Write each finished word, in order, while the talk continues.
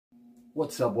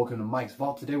What's up? Welcome to Mike's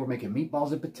Vault. Today we're making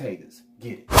meatballs and potatoes.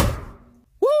 Get it.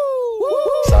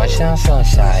 Sunshine,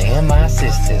 sunshine in my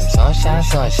system. Sunshine,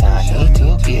 sunshine, need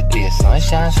to get this.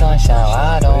 Sunshine, sunshine,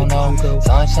 I don't know.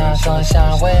 Sunshine,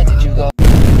 sunshine, where did you go?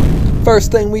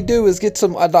 First thing we do is get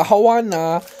some the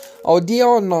Hawaiiana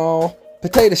Odiono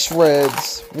potato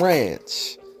shreds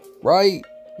ranch, right?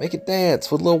 Make it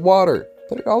dance with a little water.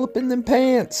 Put it all up in them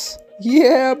pants.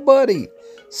 Yeah, buddy.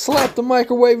 Slap the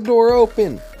microwave door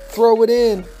open. Throw it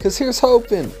in, cause here's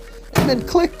hoping. And then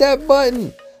click that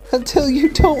button until you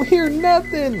don't hear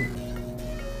nothing.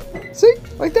 See?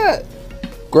 Like that.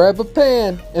 Grab a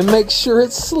pan and make sure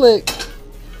it's slick.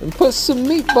 And put some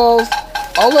meatballs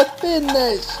all up in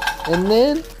that. And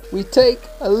then we take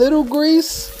a little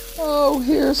grease. Oh,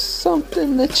 here's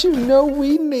something that you know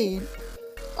we need.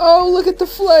 Oh, look at the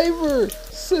flavor.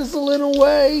 Sizzling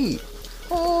away.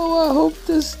 Oh, I hope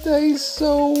this tastes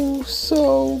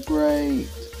so great.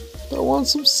 Throw on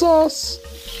some sauce.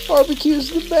 Barbecue's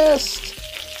the best.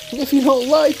 And if you don't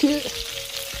like it,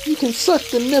 you can suck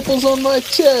the nipples on my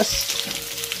chest.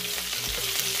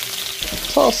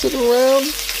 Toss it around.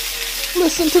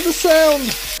 Listen to the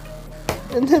sound.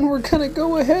 And then we're gonna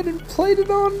go ahead and plate it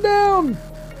on down.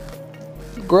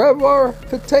 Grab our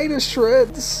potato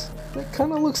shreds. That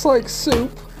kind of looks like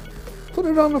soup. Put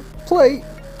it on a plate.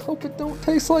 Hope it don't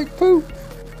taste like poop.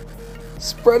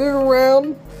 Spread it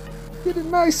around. Get it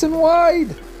nice and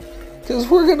wide. Cause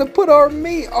we're gonna put our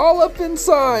meat all up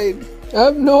inside. I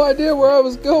have no idea where I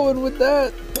was going with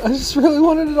that. I just really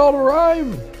wanted it all to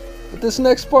rhyme. But this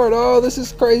next part, oh, this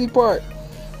is the crazy part.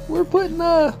 We're putting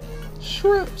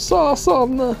shrimp sauce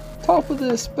on the top of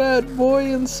this bad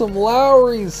boy and some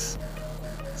Lowry's.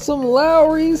 Some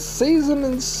Lowry's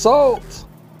seasoning salt.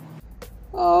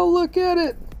 Oh, look at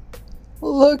it.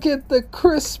 Look at the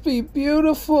crispy,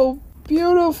 beautiful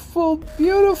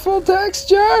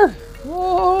texture.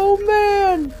 Oh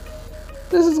man,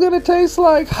 this is gonna taste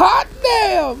like hot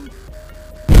damn.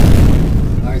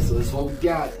 Alright, so this is what we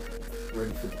got.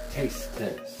 Ready for the taste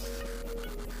test.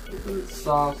 A little bit of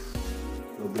sauce,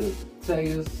 a little bit of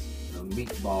potatoes, and a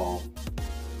meatball.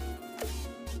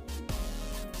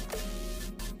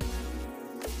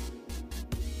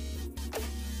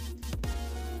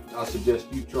 I suggest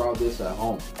you try this at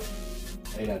home.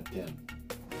 8 out of 10.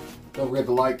 Don't forget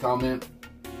to like, comment,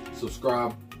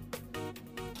 subscribe.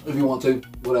 If you want to,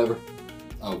 whatever.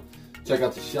 Oh, check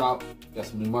out the shop. Got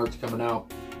some new merch coming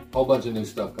out. Whole bunch of new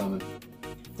stuff coming.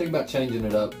 Think about changing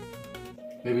it up.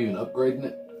 Maybe even upgrading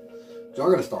it.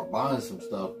 Y'all gotta start buying some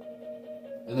stuff.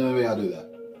 And then maybe I'll do that.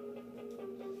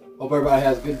 Hope everybody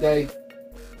has a good day.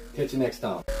 Catch you next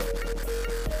time.